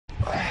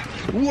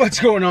What's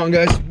going on,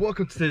 guys?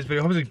 Welcome to today's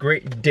video. Hope it's a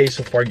great day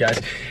so far, guys.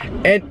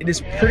 And it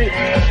is pretty...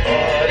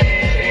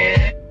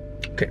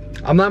 Okay,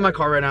 I'm not in my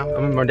car right now.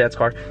 I'm in my dad's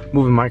car.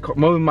 Moving my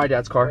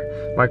dad's car.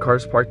 My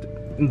car's parked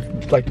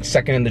like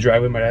second in the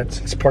driveway. My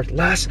dad's parked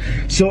last.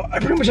 So I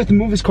pretty much have to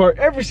move his car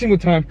every single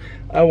time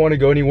I want to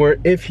go anywhere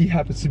if he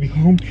happens to be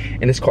home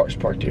and his car is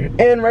parked here.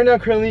 And right now,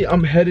 currently,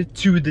 I'm headed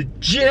to the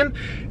gym.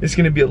 It's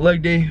gonna be a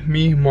leg day,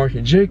 me, Mark,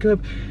 and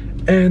Jacob.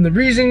 And the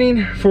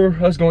reasoning for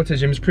us going to the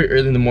gym is pretty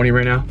early in the morning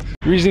right now.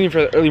 Reasoning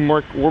for the early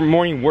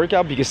morning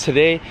workout because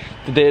today,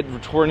 the day of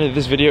recording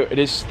this video, it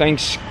is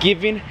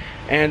Thanksgiving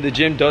and the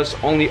gym does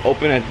only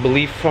open, I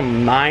believe,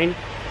 from 9.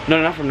 No,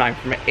 not from 9,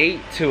 from 8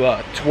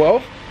 to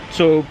 12.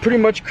 So pretty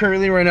much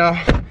currently right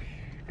now,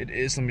 it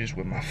is, let me just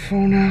whip my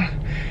phone out.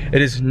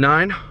 It is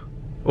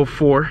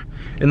 9:04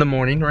 in the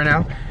morning right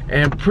now.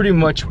 And pretty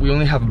much we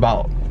only have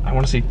about, I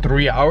want to say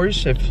 3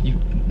 hours.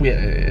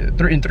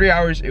 In 3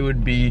 hours, it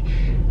would be,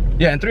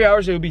 yeah, in 3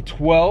 hours it would be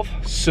 12.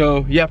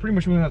 So yeah, pretty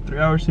much we only have 3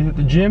 hours to hit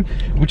the gym,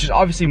 which is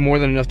obviously more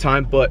than enough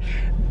time. But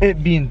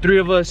it being 3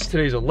 of us,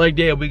 today's a leg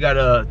day. We got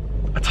a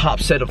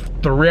top set of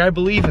 3, I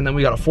believe, and then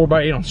we got a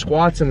 4x8 on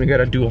squats, and we got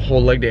to do a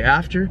whole leg day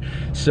after.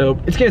 So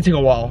it's gonna take a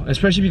while,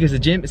 especially because the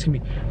gym is gonna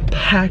be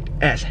packed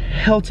as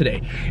hell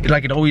today.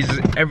 Like it always is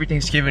every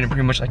Thanksgiving and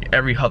pretty much like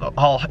every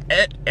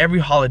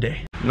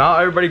holiday.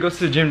 Not everybody goes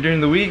to the gym during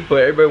the week,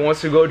 but everybody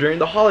wants to go during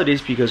the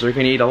holidays because we're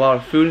gonna eat a lot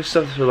of food and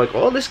stuff. So like,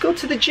 oh, let's go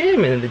to the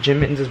gym, and then the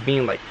gym ends up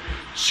being like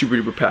super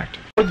duper packed.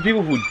 For the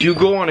people who do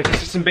go on a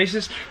consistent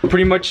basis,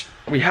 pretty much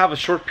we have a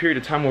short period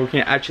of time where we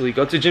can actually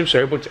go to the gym, so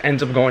everybody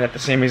ends up going at the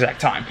same exact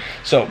time.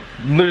 So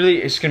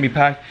literally it's gonna be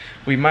packed.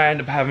 We might end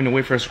up having to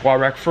wait for a squat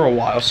rack for a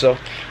while, so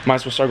might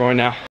as well start going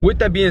now. With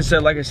that being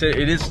said, like I said,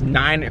 it is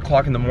 9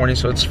 o'clock in the morning,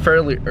 so it's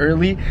fairly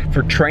early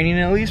for training,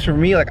 at least for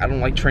me. Like I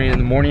don't like training in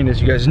the morning, as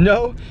you guys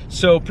know.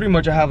 So pretty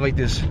much I have like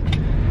this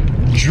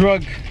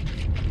drug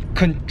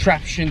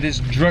contraption, this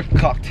drug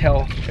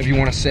cocktail, if you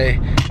want to say.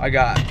 I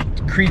got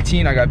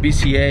creatine, I got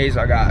BCAAs,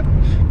 I got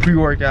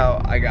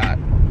pre-workout, I got,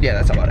 yeah,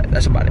 that's about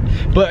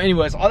it. But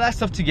anyways, all that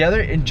stuff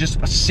together in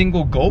just a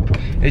single gulp,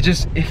 it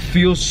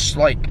feels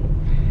like,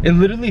 it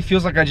literally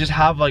feels like I just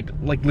have like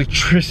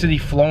electricity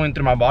flowing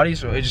through my body.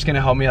 So it's just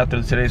gonna help me out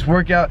through today's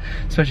workout,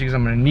 especially because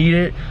I'm gonna need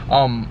it.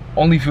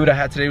 Only food I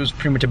had today was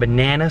pretty much a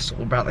banana, so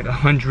about like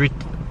 100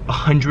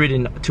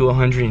 to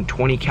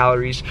 120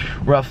 calories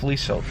roughly.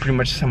 So pretty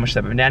much how much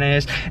that banana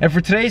is. And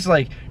for today's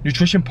like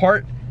nutrition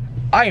part,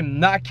 I am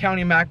not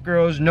counting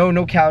macros,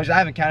 no calories. I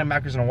haven't counted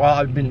macros in a while.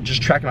 I've been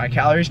just tracking my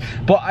calories,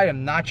 but I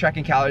am not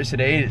tracking calories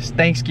today. It's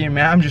Thanksgiving,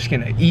 man. I'm just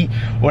gonna eat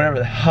whatever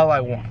the hell I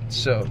want.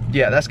 So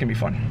yeah, that's gonna be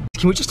fun.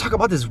 Can we just talk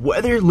about this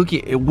weather? Look,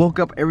 it woke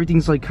up,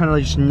 everything's like kind of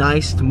just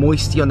nice,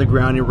 moisty on the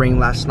ground. It rained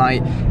last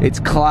night. It's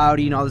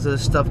cloudy and all this other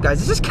stuff. Guys,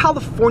 this is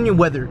California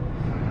weather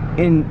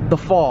in the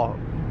fall.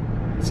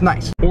 It's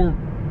nice. Or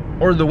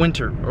the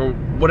winter, or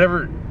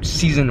whatever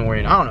season we're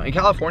in. I don't know. In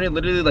California,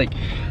 literally like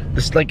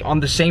this, like on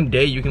the same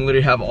day, you can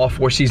literally have all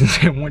 4 seasons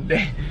in one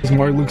day. This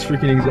Mark looks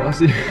freaking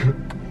exhausted.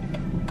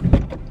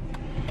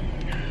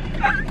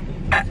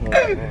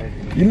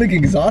 You look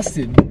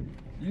exhausted.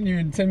 You didn't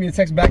even send me a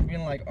text back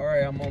being like, all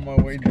right, I'm on my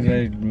way. It's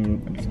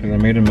because I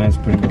made a mess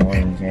putting the water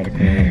in, so I had to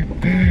clean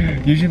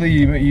it. Usually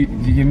you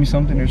give me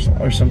something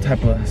or some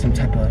type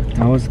of.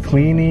 I was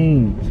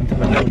cleaning. Some type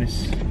of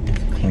notice.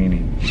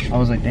 Cleaning. I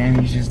was like, damn,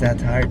 he's just that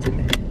tired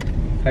today.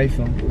 How you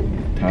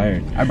feeling?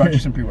 Tired. I brought you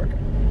some pre-workout.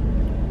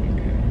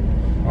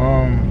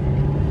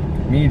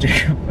 Me and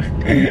Jacob,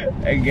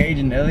 and Gage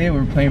and Elliot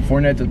were playing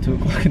Fortnite till 2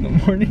 o'clock in the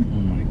morning.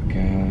 Oh my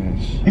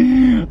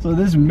gosh. So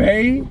this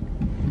may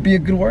be a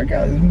good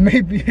workout. This may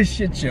be a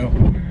shit show.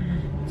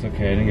 It's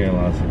okay, I didn't get a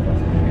lot of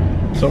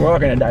sleep. So we're all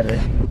gonna die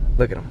today.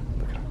 Look at him.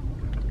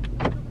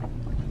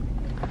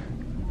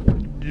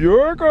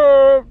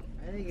 Jacob!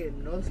 I didn't get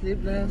no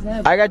sleep last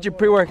night. I got you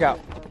pre-workout.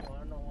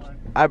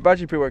 I brought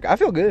you pre-workout. I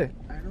feel good.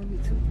 I know me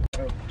too.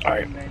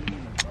 Alright.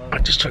 I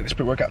just took this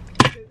pre-workout.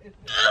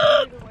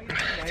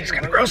 Tastes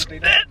kind of gross.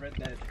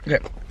 Okay.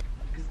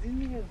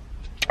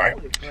 Alright.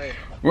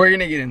 We're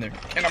gonna get in there.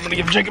 And I'm gonna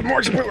give Jacob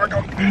Mark's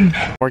pre-workout.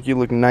 Mark, you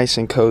look nice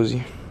and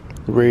cozy.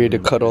 Ready to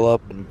cuddle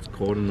up. It's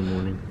cold in the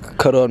morning.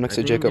 Cuddle up next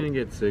to Jacob. I'm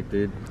gonna get sick,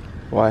 dude.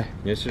 Why?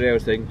 Yesterday I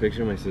was taking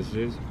pictures of my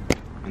sisters,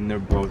 and they're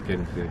both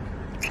getting sick.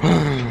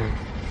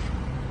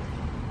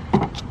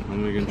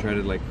 I'm gonna try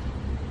to like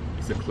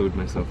seclude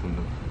myself from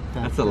them.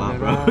 That's a lot,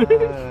 bro.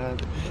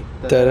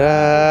 Da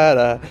da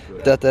da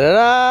da da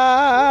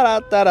da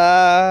da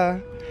da.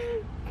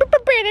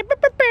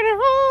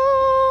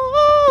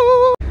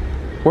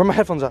 Where are my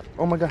headphones at?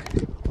 Oh my god.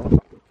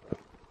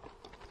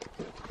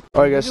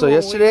 Alright guys, so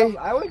yesterday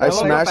I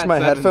smashed my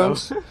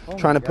headphones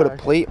trying to put a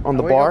plate on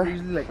the bar,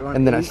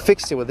 and then I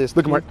fixed it with this.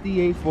 Look, Mark.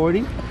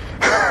 5840.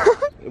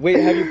 Wait,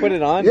 have you put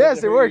it on?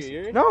 Yes, it works.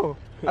 No,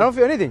 I don't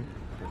feel anything.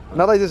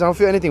 Not like this. I don't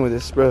feel anything with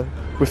this, bro.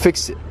 We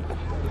fixed it.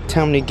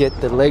 Time to get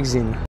the legs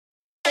in.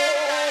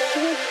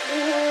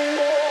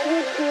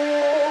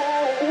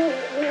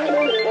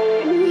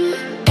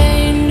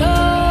 Ain't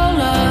no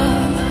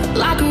love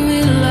like a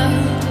real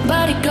love,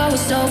 but it goes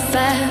so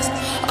fast,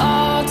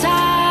 all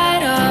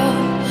tied up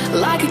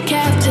like a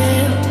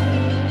captive.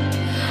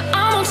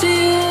 I'm on to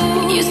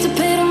you. Used to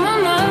pay to my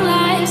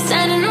life,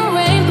 sending the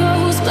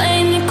rainbows,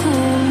 playing it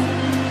cool.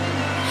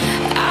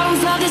 I don't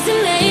felt this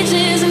in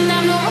ages, and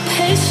I've no more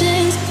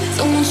patience.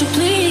 So won't you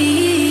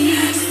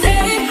please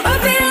stay a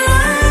bit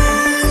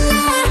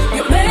longer?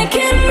 You're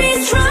making me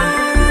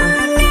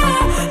stronger,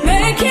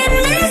 making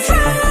me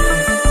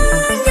stronger.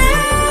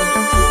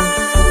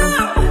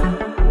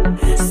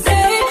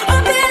 Stay a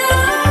bit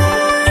longer.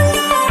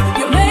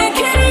 You're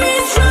making me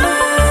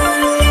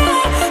stronger,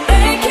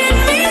 making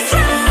me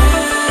stronger.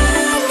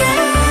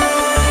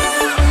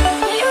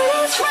 You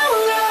need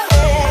stronger.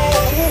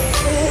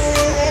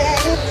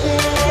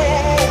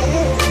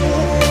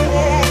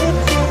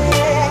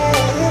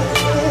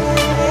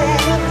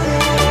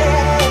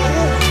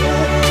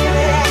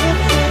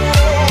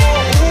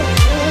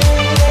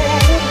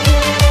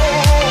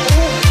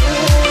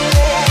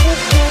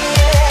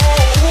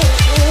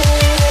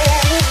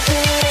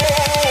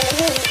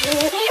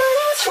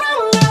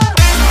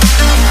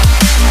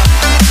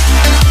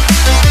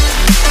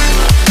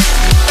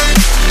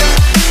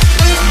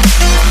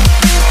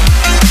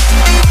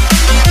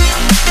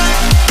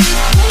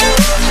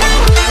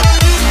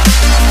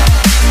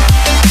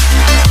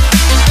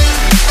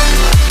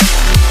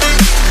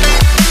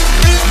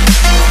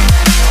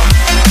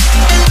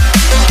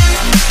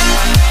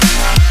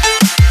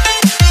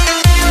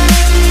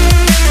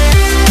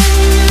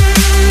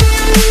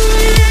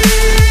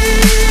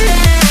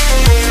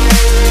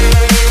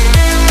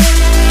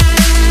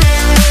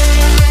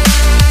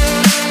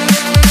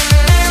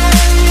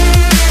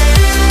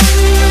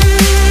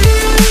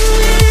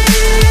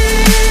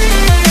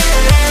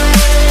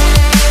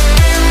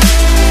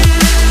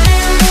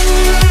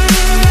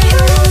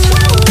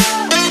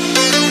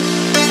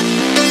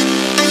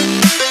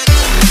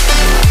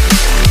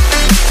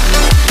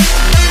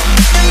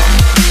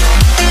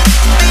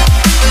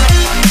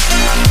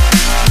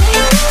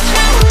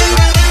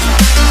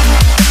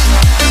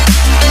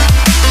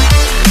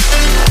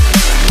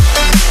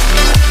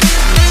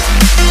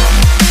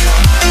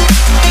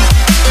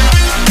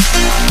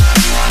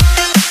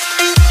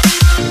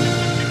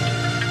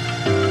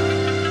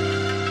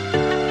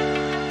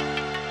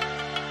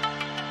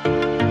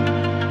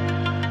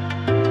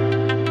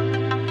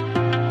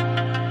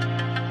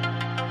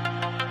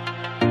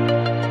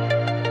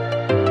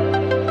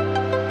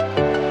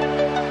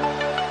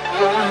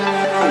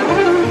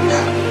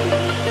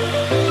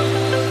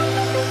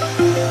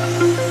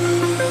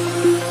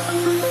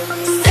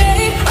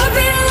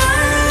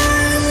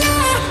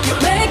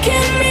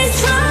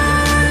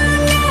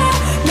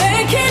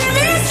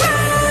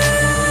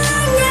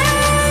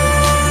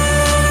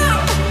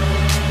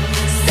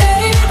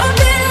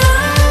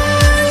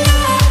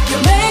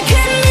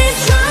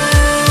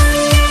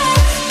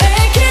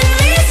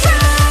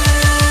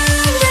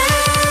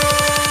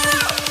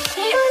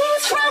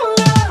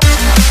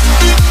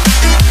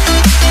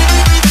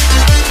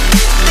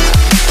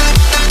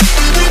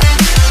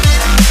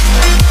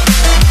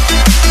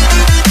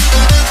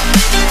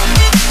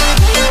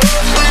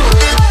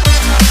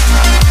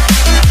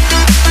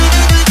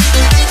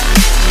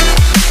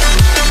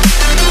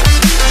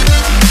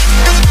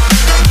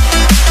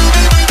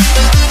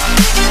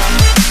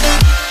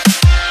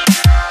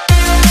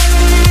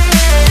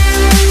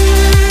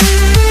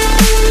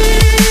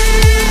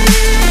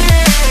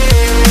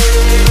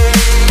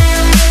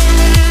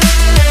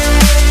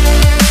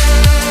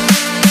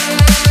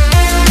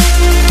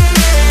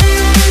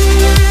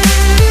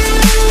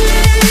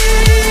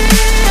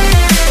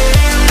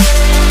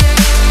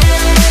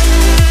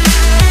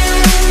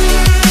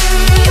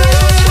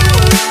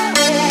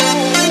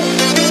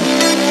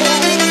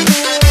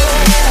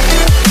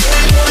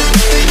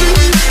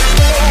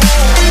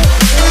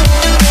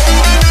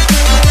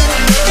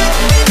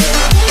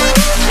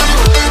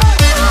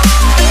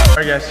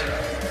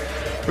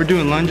 We're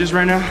doing lunges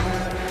right now.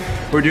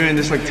 We're doing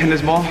this like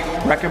tennis ball,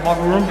 racquetball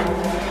room.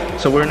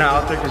 So we're not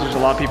out there because there's a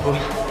lot of people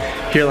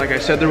here like I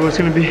said there was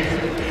gonna be.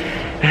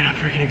 And I'm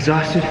freaking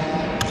exhausted.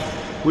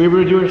 We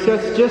were able to do our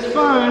sets just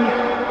fine,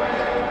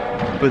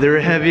 but they were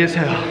heavy as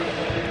hell.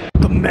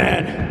 The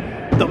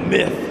man, the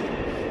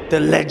myth, the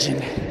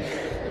legend,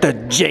 the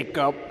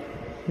Jacob.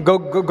 Go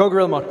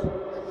gorilla mode.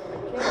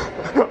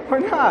 Or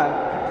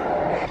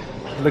not.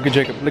 Look at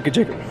Jacob, look at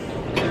Jacob.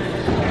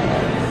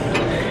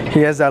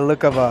 He has that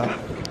look of a...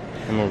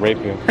 I'm gonna rape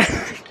you.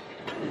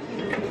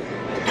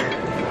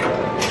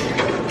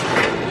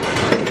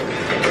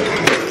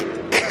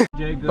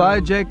 Jacob. Bye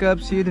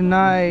Jacob, see you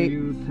tonight.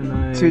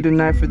 See you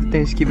tonight for the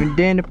Thanksgiving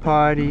dinner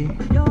party.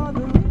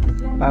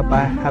 Bye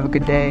bye, have a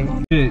good day.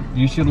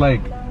 You should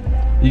like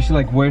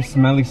wear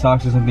smelly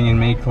socks or something and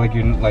make like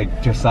your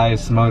Josiah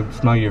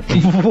smell your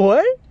feet.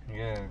 What?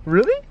 Yeah.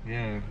 Really?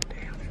 Yeah.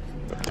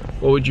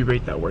 What would you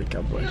rate that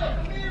workout, boy?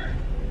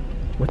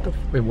 What the?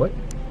 Wait, what?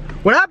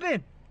 What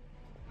happened?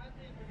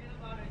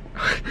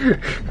 I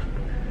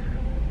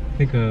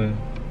think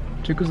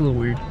Chick was a little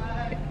weird.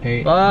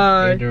 Eight,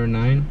 Bye. 8 or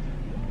 9.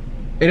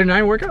 8 or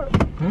 9 workout?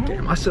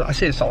 Damn, I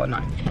say a solid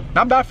 9.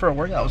 Not bad for a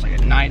workout. That was like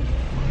a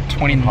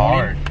 9:20 in the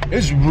morning. It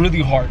was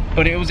really hard,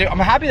 but it was. I'm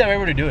happy that I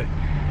were able to do it.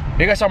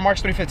 You guys saw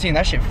March 3:15.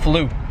 That shit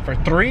flew for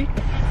 3.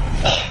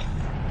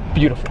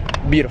 Beautiful,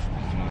 beautiful.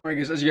 Alright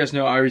guys, as you guys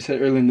know, I already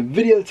said earlier in the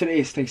video, today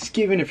is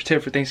Thanksgiving. If you're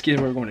for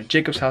Thanksgiving, we're going to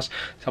Jacob's house.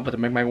 So I'm about to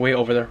make my way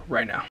over there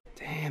right now.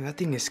 Damn, that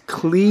thing is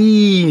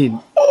clean.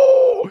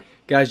 Oh!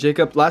 Guys,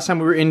 Jacob, last time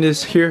we were in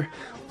this here,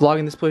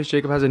 vlogging this place,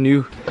 Jacob has a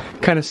new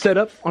kind of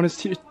setup on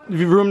his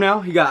room now.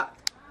 He got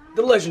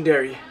the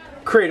legendary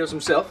Kratos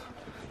himself.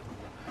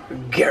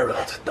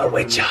 Geralt the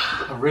Witcher.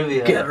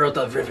 Geralt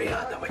of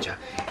Rivia the Witcher.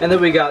 And then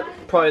we got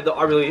probably the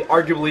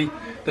arguably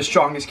the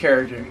strongest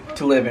character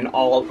to live in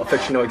all of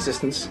fictional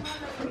existence.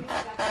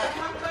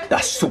 The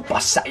Super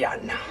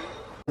Saiyan.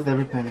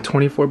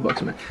 24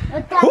 bucks, man.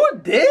 Who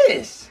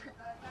this?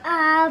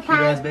 Cute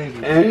ass baby.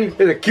 It's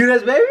a cute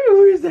ass baby?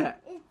 Who is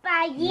that? It's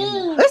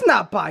Payin. That's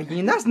not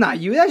Payin. That's not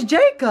you. That's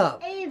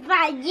Jacob. It's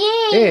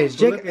Payin. Hey, it's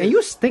Jacob. And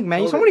you stink,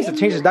 man. Someone needs to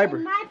change his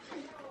diaper.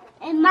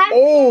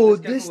 Oh,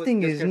 this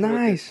thing is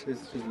nice.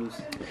 It's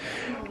loose.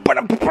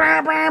 Don't Don't show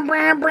him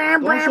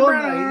that.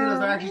 He's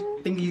gonna actually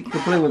think he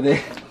can play with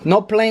it.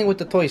 No playing with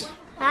the toys.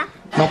 Huh?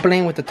 No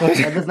playing with the toys.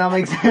 That does not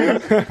make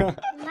sense.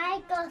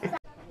 Michael.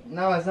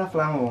 No, it's not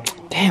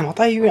flammable. Damn, I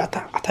thought you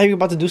were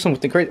about to do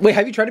something crazy. Wait,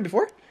 have you tried it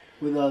before?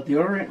 With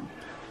deodorant.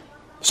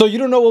 So you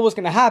don't know what was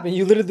gonna happen.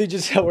 You literally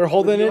just were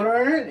holding it.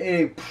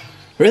 Deodorant?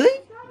 Really?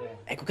 Yeah.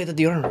 Hey, go get the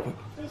deodorant real quick.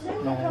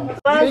 No.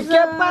 Hey,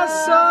 ¿qué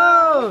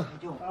pasó?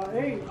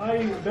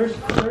 There's you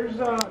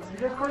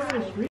guys parking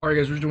in the street? Alright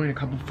guys, we're doing a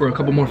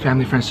couple more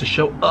family friends to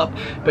show up.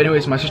 But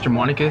anyways, my sister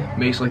Monica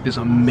makes like this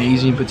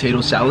amazing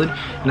potato salad,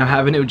 and I'm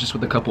having it just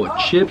with a couple of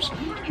chips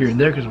here and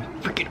there because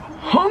I'm freaking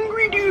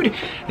hungry, dude.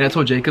 And I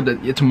told Jacob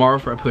that tomorrow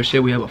for our push day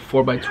we have a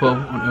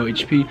 4x12 on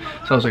OHP.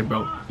 So I was like,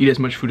 bro, eat as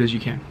much food as you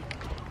can.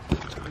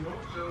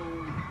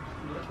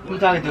 Who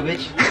talking to,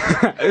 bitch?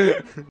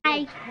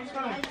 Bye.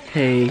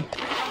 Hey.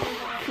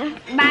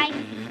 Bye.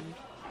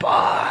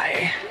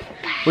 Bye.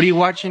 What are you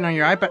watching on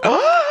your iPad?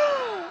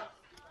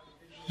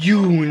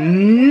 You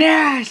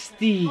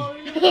nasty!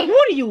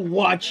 What are you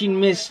watching,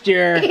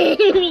 mister?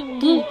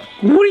 Mickey.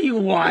 What are you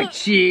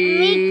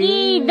watching?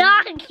 Mickey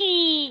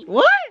doggy.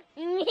 What?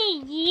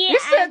 Mickey. You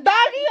said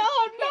doggy?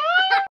 Oh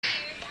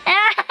no!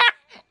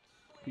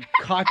 We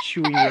caught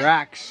you in your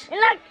acts.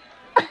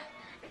 Look.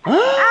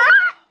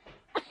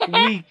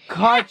 We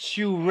caught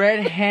you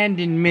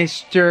red-handed,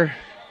 mister.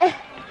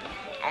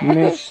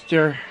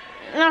 Mister.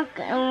 Look.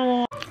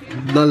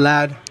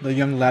 The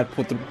young lad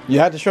put the... You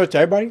had to show it to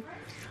everybody?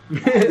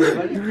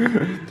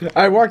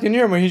 I walked in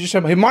here and he just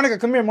said, hey, Monica,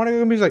 come here. Monica,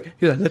 come here.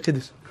 He's like, let's do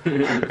this.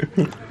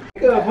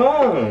 Come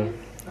on.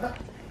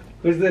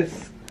 Who's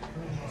this?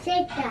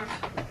 Sita.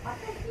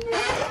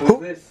 Who's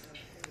this?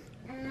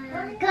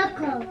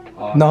 Coco.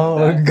 Oh,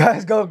 No,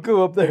 guys, go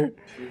up there.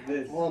 Who's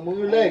this? Oh, move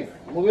your leg.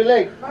 Move your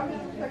leg.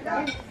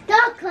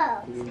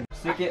 Coco.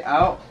 Stick it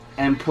out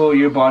and pull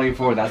your body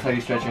forward. That's how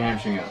you stretch your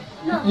hamstring out.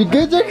 You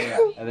good, Jacob? Yeah,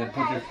 and then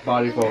put your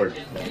body forward.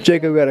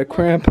 Jacob got a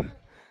cramp.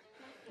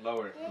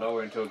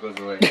 Lower until it goes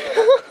away.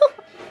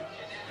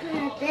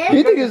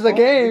 You think it's a You got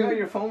game?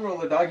 your foam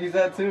roller, dog. Use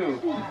that too.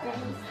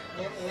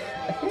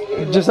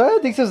 Josiah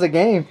thinks it's a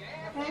game.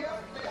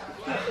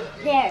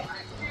 There.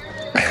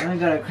 I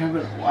got a cramp.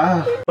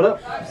 Wow. Hold up.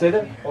 Stay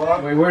there.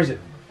 Wait, where is it?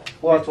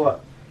 What's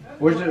what?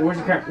 Where's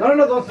the cramp? No,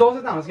 don't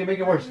sit down. Let's make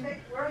it worse.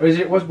 Where is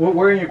it?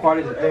 Where in your quad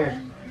is it?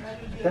 There.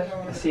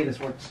 Let's see if this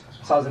works.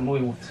 I saw the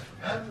movie once.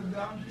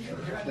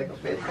 Like a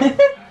bitch.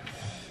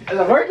 Is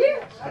it working?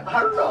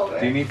 I don't know, man.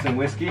 Do you need some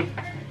whiskey?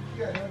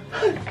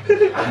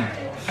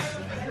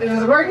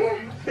 Is it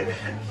working? It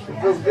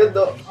feels good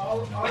though.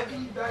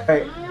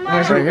 Hey,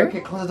 right here?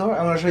 Okay, close the door.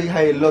 I'm gonna show you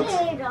how it looks.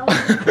 There you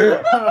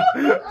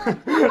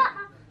go.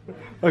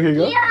 Okay,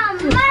 go. Yeah,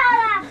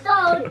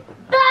 marathon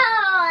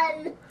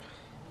done.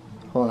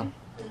 Hold on.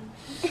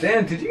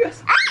 Dan, did you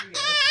guys?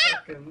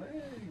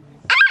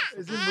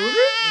 Is it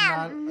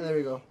moving? There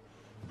we go.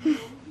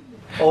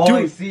 Oh, Dude.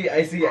 I see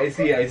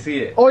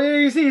it. Oh yeah,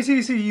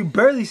 you see. You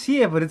barely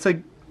see it, but it's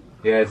like,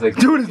 Yeah, it's like.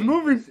 dude, it's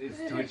moving.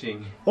 It's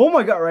twitching. Oh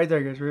my god, right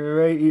there, guys,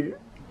 right here.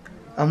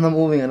 I'm not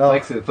moving at all.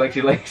 Flex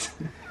your legs.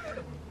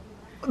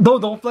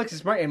 Don't flex.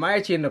 It might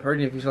actually end up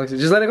hurting if you flex it.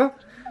 Just let it go.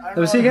 Let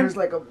me see again. It's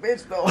like a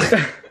bitch though.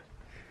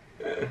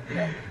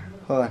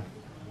 Hold on.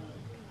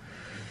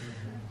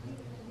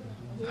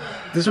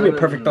 This would be a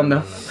perfect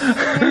thumbnail.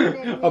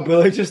 Oh,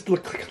 Billy just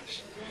look like.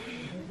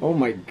 Oh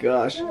my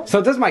gosh.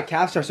 So does my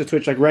calf starts to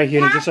twitch like right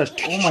here and it just starts.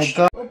 Oh my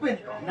god. Open.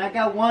 And I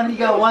got one, he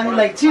got one, he's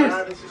like, cheers.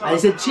 I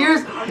said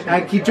cheers.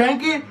 He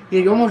drank it.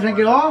 He almost drank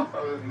it all.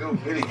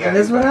 And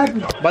that's what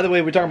happened. By the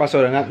way, we're talking about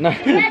soda, not.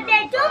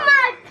 Birthday too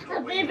much.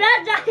 Happy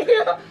birthday to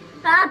you.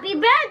 Happy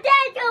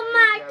birthday too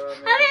much.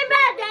 Happy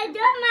birthday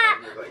too much.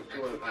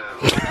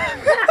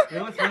 You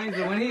know what's funny is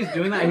that when he's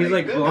doing that, he's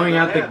like blowing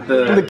out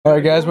the.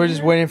 Alright guys, we're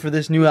just waiting for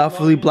this new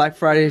Alpha League Black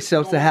Friday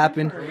sales to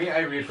happen. For me, I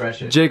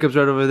refresh it. Jacob's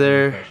right over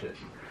there. Refresh it.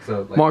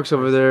 So, like, Mark's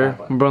over there.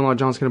 My brother-in-law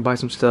John's gonna buy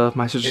some stuff.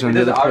 My sister's If on it the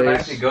doesn't other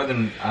automatically place. go,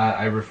 then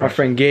I refresh. My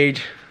friend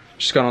Gage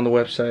just got on the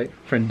website.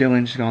 Friend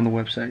Dylan just got on the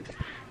website.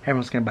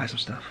 Everyone's gonna buy some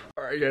stuff.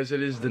 Alright guys,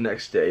 it is the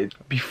next day.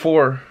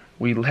 Before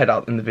we head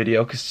out in the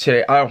video, because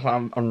today,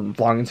 I'm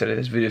vlogging today.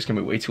 This video is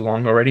gonna be way too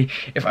long already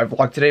if I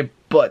vlog today,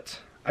 but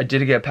I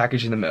did get a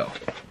package in the mail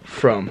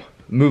from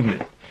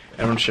Movement.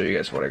 And I'm gonna show you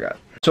guys what I got.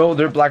 So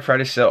their Black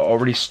Friday sale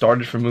already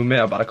started for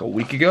Movement about like a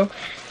week ago,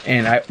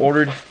 and I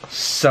ordered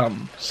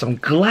some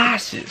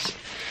glasses.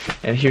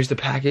 And here's the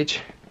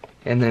package,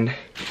 and then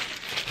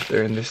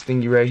they're in this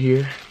thingy right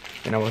here,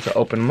 and I want to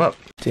open them up.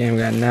 Damn,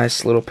 got a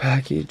nice little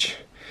package,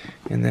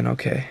 and then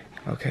okay,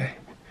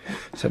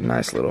 it's a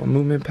nice little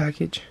Movement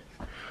package.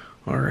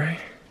 All right.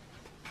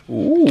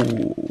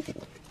 Ooh.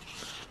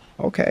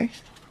 Okay.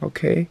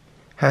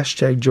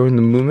 Hashtag join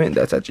the movement.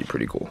 That's actually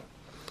pretty cool.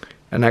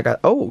 And I got,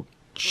 oh,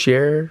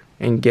 share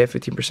and get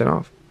 15%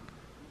 off.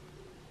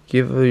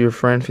 Give your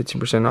friend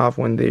 15% off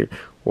when they're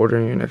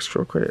ordering your next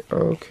store credit.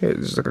 Okay,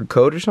 this is like a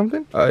code or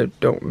something? I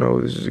don't know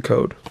if this is a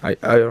code. I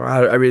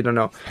really don't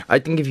know. I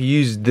think if you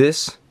use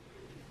this,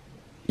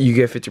 you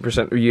get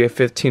 50%, or you get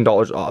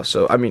 $15 off.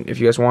 So, I mean, if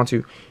you guys want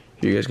to,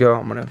 here you guys go.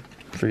 I'm gonna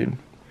freaking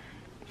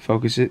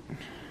focus it.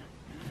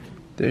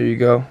 There you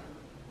go.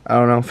 I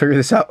don't know, figure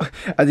this out.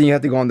 I think you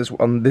have to go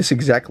on this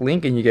exact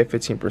link and you get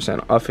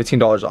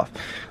 $15 off.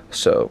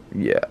 So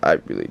yeah, I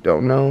really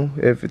don't know.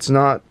 If it's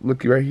not,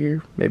 look right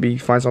here, maybe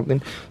find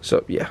something.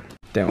 So yeah,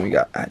 then we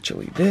got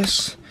actually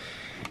this,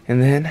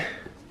 and then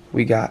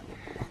we got,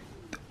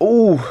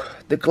 oh,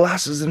 the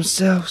glasses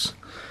themselves.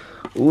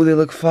 Ooh, they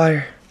look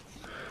fire.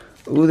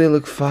 Ooh, they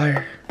look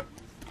fire.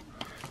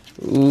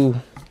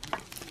 Ooh.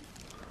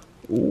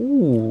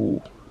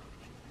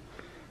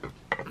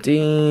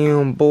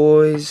 Damn,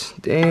 boys.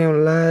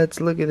 Damn,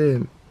 lads. Look at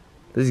them.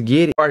 Let's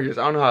get it. Alright, guys.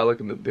 I don't know how I look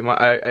in them.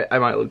 I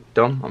might look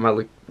dumb. I might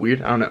look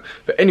weird. I don't know.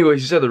 But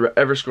anyways, you said the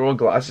Ever Scroll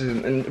glasses,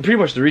 and pretty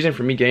much the reason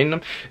for me getting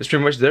them is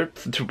pretty much they're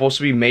supposed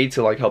to be made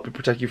to like help you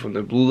protect you from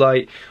the blue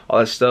light, all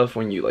that stuff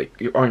when you like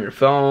you're on your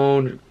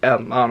phone, I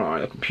don't know,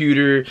 on a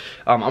computer.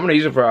 I'm gonna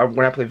use it for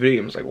when I play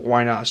video games. Like,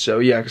 why not? So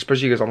yeah,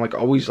 especially because I'm like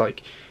always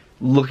like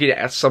looking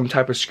at some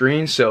type of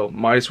screen, so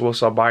might as well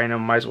start buying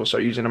them, might as well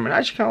start using them, and I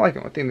actually kind of like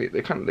them. I think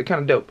they're kind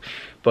of dope.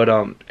 But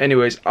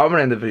anyways, I'm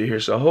gonna end the video here,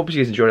 so I hope you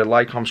guys enjoyed it.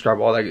 Like, comment,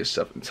 subscribe, all that good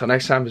stuff. Until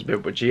next time, it's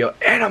been with Gio,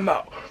 and I'm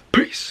out.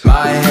 Peace.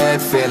 My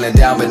head feeling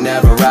down but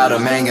never out,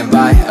 I'm hanging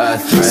by a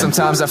thread.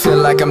 Sometimes I feel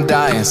like I'm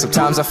dying,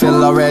 sometimes I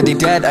feel already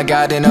dead. I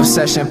got an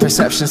obsession,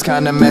 perception's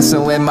kinda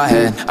messing with my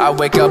head. I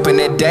wake up in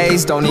the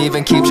days, don't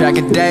even keep track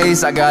of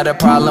days. I got a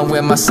problem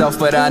with myself,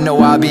 but I know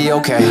I'll be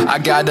okay. I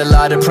got a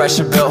lot of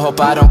pressure built,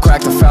 hope I don't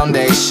crack the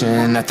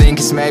foundation. I think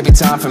it's maybe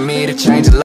time for me to change a